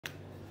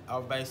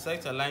I'll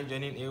bisect a line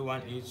joining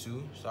A1,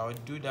 A2, so I'll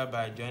do that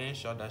by joining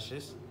short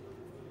dashes,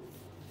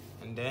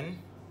 and then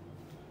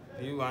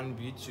B1,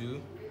 B2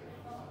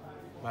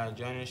 by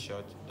joining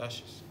short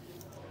dashes.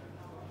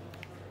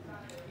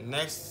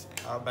 Next,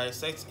 I'll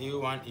bisect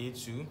A1,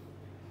 A2,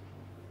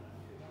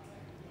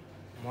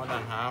 more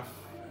than half,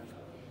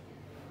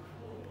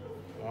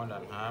 more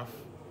than half,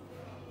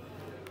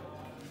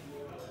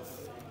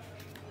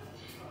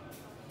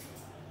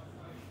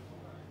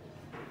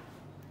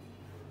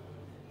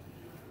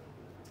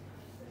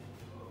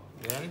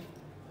 then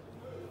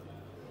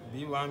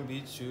B1,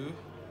 B2,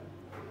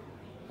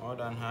 more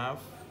than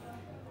half,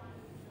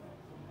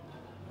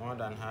 more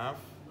than half,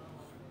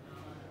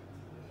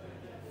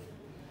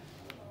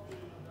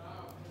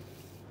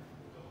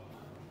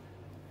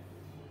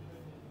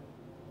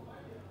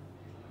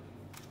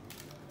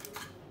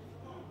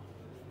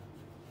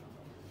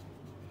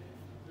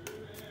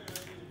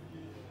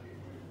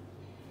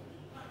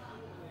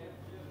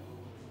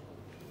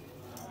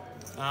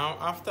 Now,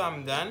 after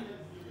I'm done,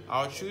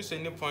 I'll choose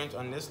any point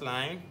on this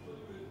line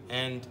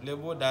and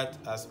label that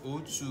as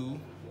O2,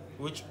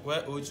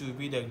 where O2 will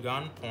be the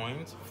ground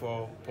point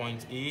for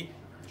point A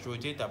to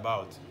rotate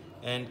about,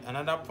 and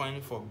another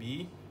point for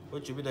B,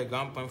 which will be the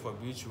ground point for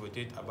B to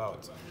rotate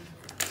about.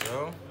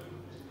 So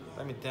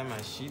let me turn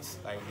my sheets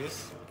like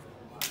this.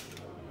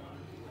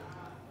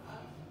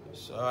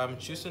 So I'm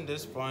choosing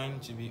this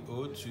point to be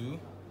O2,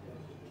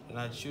 and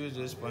I choose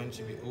this point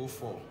to be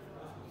O4.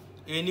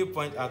 Any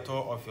point at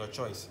all of your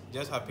choice.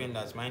 Just happened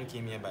that mine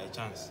came here by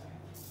chance.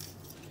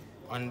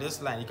 On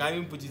this line, you can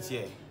even put it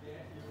here.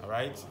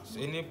 Alright? So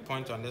any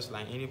point on this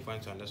line, any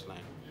point on this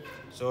line.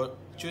 So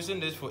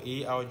choosing this for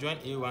A, I'll join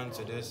A1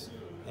 to this,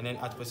 and then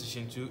at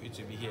position 2, it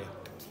will be here.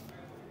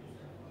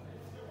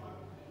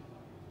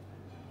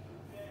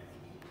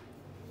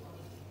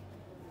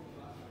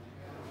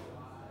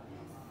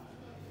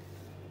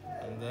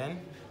 And then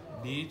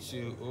B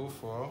to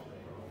O4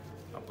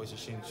 at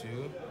position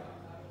 2.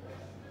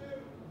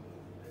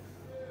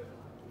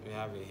 We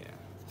have it here.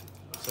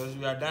 So as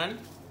we are done,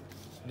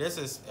 this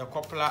is a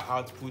coupler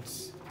output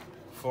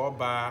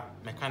 4-bar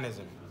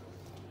mechanism.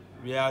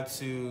 We are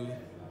to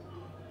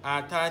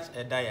attach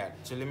a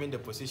dyad to limit the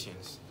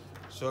positions.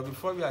 So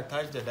before we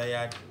attach the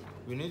dyad,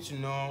 we need to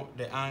know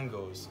the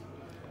angles.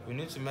 We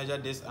need to measure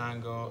this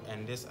angle,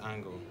 and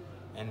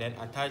then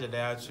attach the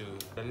dyad to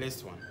the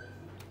least one.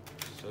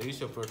 So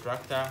use your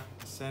protractor,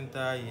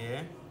 center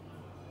here.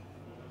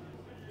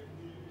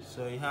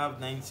 So you have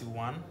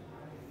 91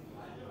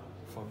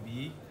 for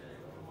B,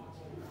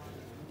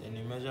 then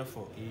you measure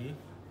for A.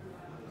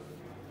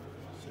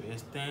 So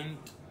extend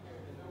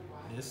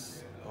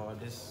this or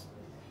this,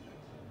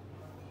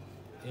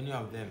 any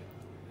of them,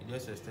 you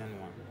just extend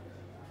one.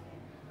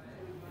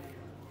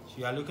 So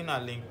you are looking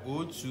at link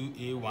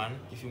O2A1.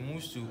 If you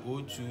move to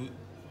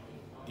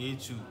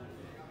O2A2,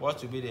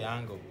 what will be the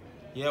angle?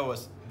 Here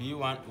was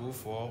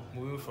B1O4,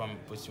 moving from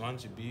position 1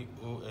 to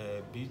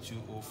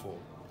B2O4.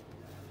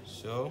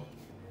 So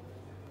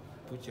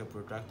put your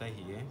protractor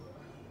here.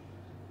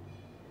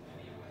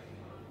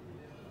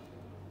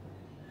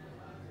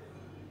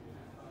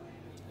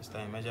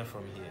 Start and measure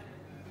from here.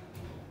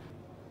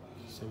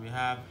 So we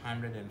have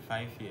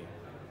 105 here.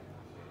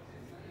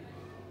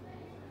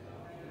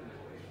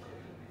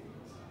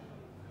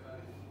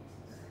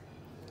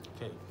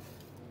 Okay,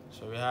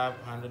 so we have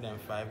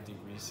 105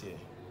 degrees here.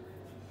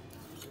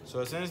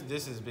 So since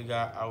this is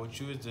bigger, I will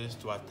choose this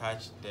to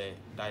attach the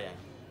dyad.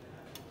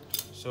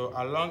 So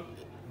along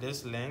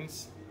this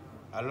length,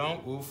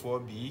 along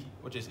O4B,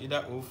 which is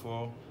either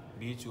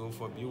O4B to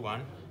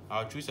O4B1,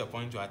 I'll choose a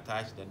point to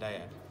attach the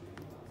dyad.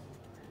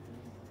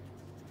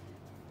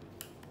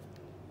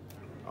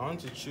 I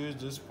want to choose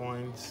this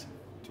point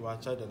to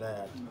attach the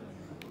dyad.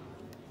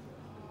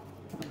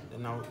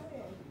 Then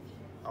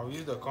I'll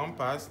use the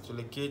compass to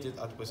locate it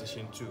at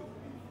position 2.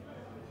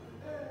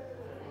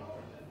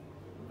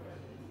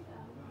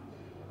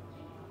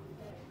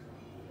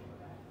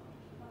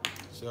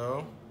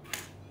 So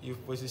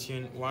if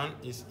position 1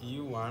 is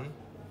E1,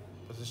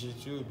 position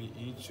 2 will be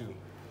E2.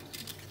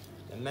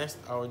 The next,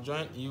 I will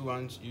join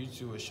E1 to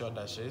E2 with short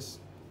dashes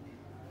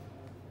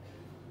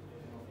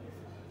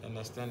and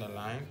extend the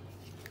line.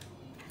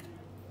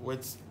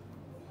 With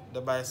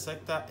the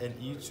bisector and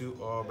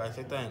E2 or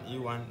bisector and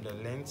E1, the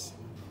length,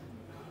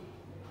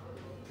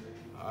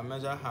 I'll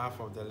measure half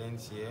of the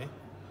length here.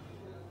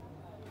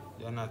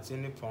 Then at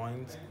any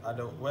point,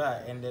 where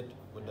I ended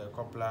with the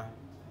coupler,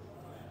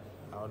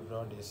 I'll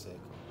draw this circle.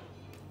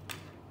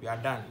 We are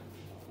done.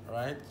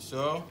 Alright,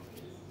 so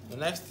the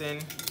next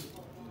thing,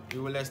 we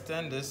will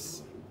extend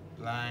this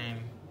line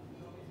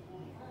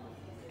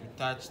to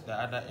touch the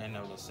other end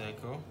of the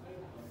circle.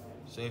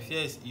 So if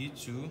here is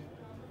E2,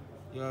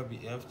 here will be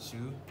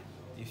F2.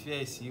 If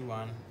here is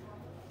C1,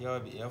 here will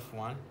be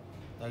F1.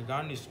 The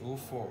ground is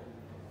O4.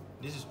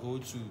 This is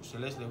O2. So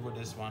let's label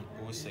this one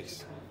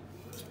O6.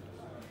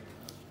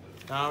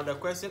 Now the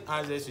question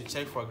asks us to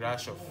check for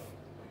Grashof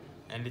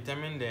and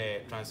determine the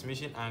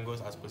transmission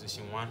angles as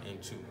position 1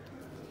 and 2.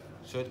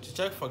 So to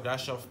check for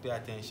Grashof, pay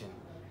attention.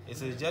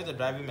 It is just the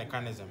driving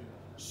mechanism.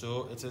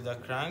 So it is the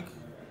crank,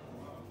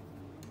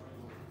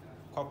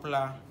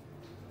 coupler,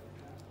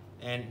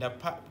 and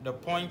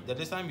the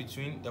distance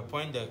between the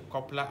point the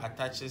coupler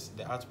attaches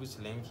the output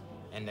link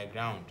and the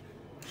ground.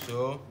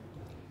 So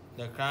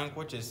the crank,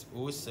 which is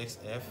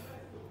O6F,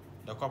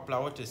 the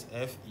coupler, which is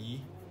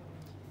FE,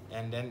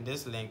 and then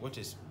this link, which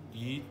is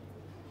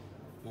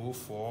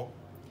E04,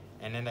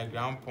 and then the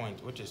ground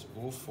point, which is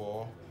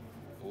O4,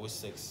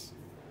 O6.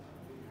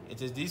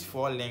 It is these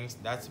 4 links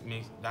that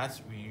we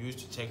use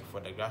to check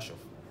for the Grashof.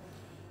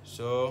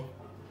 So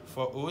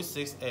for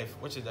O6F,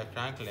 which is the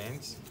crank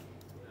length,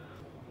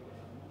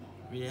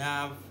 we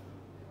have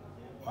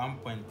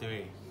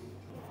 1.3.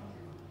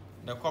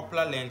 The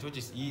coupler length, which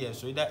is EF,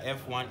 so either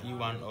F1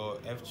 E1 or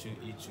F2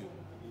 E2.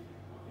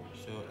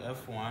 So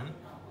F1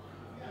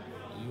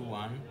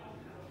 E1,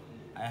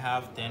 I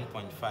have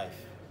 10.5.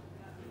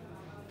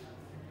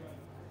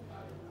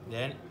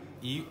 Then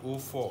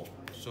E04,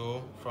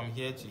 so from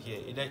here to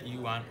here, either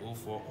E1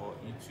 04 or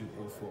E2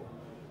 04.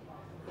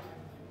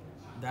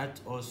 That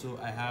also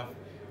I have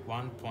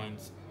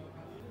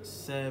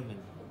 1.7.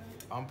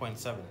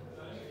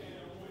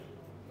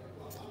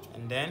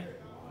 And then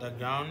the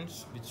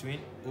grounds between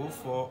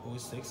 04,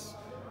 06,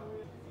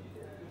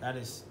 that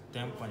is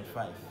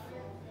 10.5.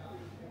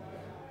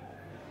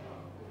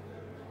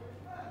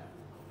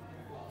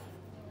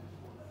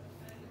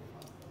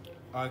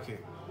 Okay,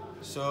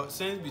 so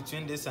since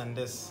between this and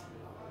this,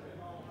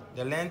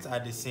 the lengths are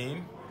the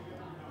same,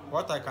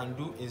 what I can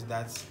do is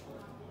that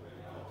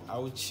I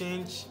will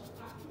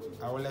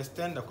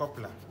extend the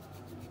coupler,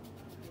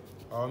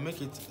 or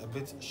make it a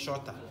bit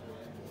shorter.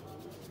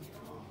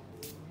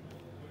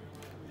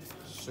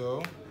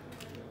 So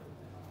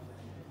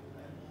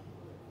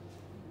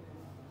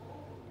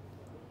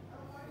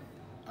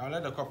I'll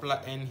let the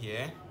coupler end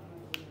here,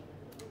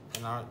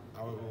 and I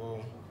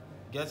will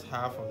get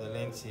half of the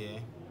length here,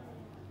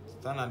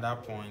 stand at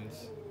that point,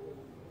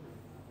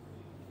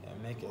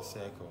 and make a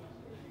circle.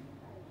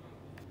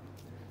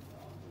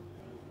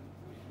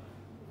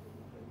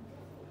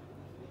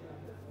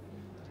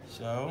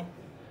 So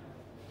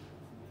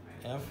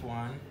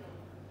F1,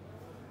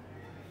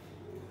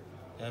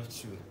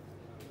 F2.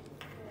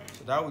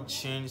 So that would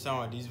change some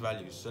of these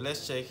values. So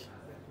let's check.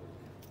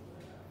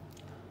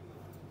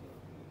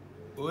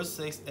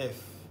 O6F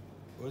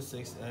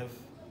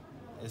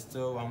is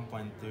still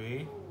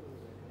 1.3.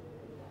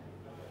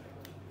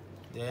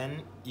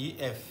 Then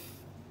EF,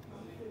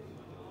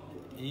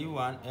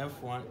 E1,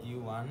 F1,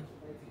 E1.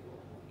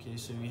 Okay,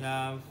 so we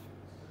have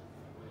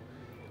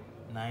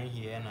 9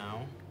 here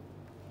now.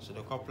 So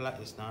the coupler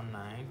is now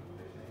 9.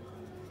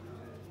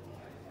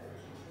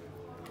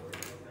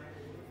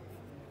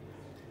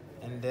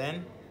 And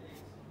then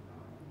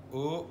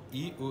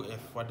EOF,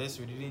 for this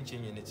we didn't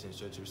change anything,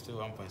 so it was still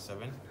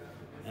 1.7.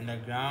 And the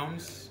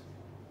grounds,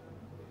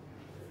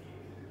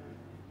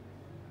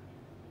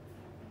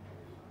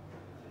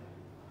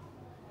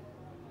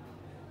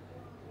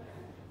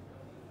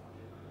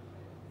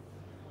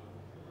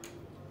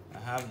 I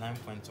have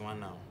 9.1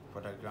 now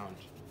for the ground.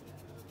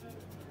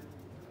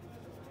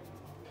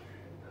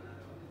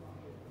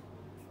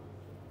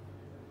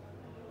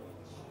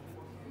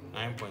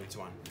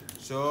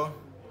 So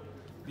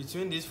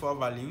between these 4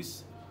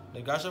 values,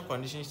 the Grashof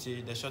condition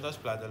says the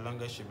shortest plus the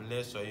longest should be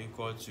less or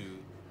equal to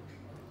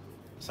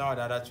some of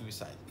the other 2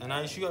 sides. And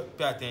I should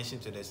pay attention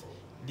to this.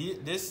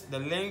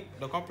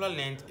 The coupler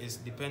length is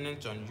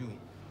dependent on you.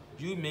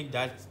 You make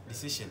that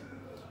decision.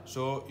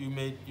 So you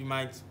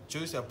might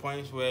choose a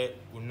point where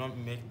will not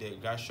make the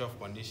Grashof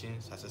condition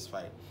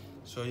satisfied.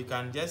 So you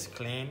can just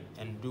claim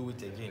and do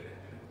it again.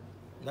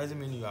 Doesn't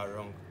mean you are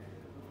wrong.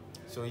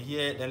 So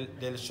here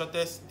the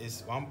shortest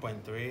is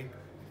 1.3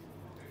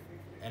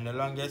 and the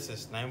longest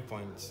is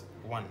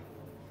 9.1.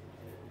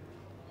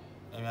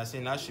 And we are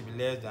saying that should be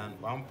less than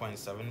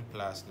 1.7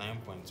 plus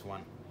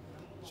 9.1.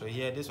 So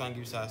here this one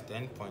gives us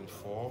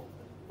 10.4,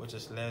 which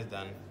is less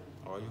than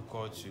or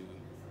equal to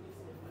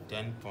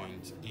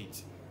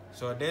 10.8.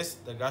 So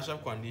the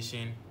Grashof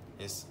condition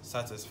is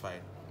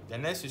satisfied. The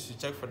next is to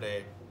check for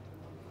the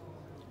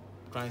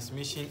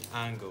transmission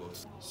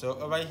angles. So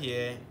over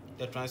here,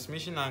 the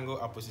transmission angle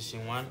at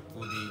position 1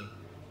 will be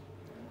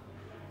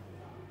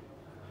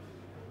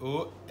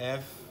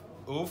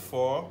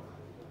O4,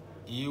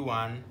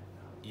 E1,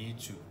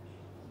 E2.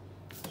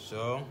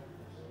 So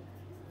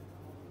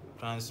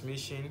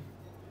transmission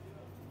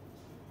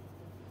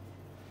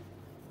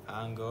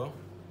angle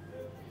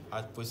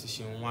at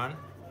position 1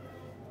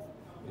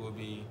 will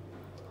be,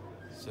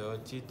 so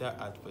theta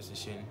at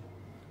position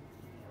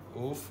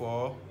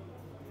O4,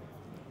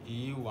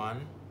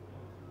 E1,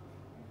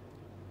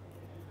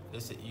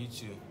 let's say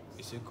E2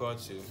 is equal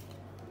to,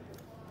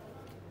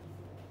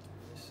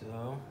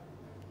 so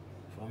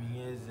from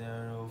here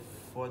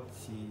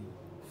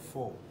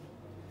 0.44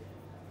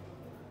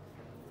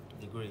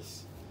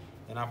 degrees.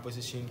 Then our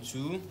position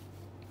 2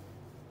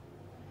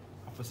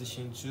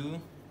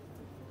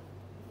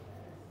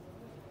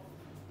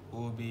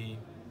 will be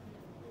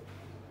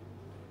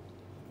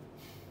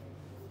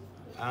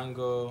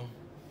angle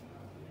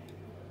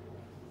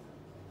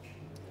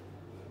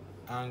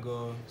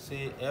angle,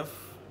 say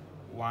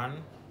F1,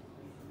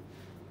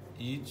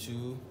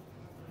 E2,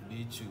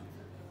 B2,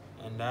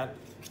 and that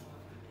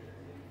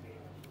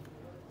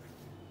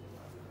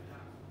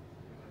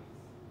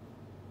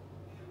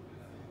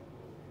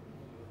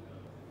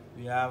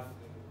we have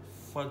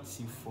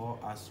 44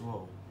 as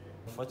well,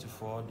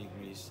 44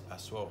 degrees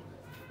as well.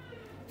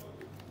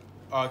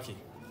 Okay,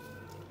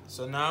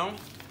 so now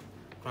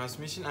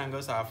transmission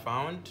angles are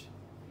found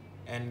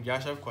and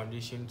Grashof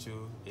condition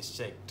 2 is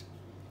checked.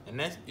 The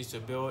next is to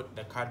build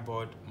the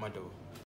cardboard model.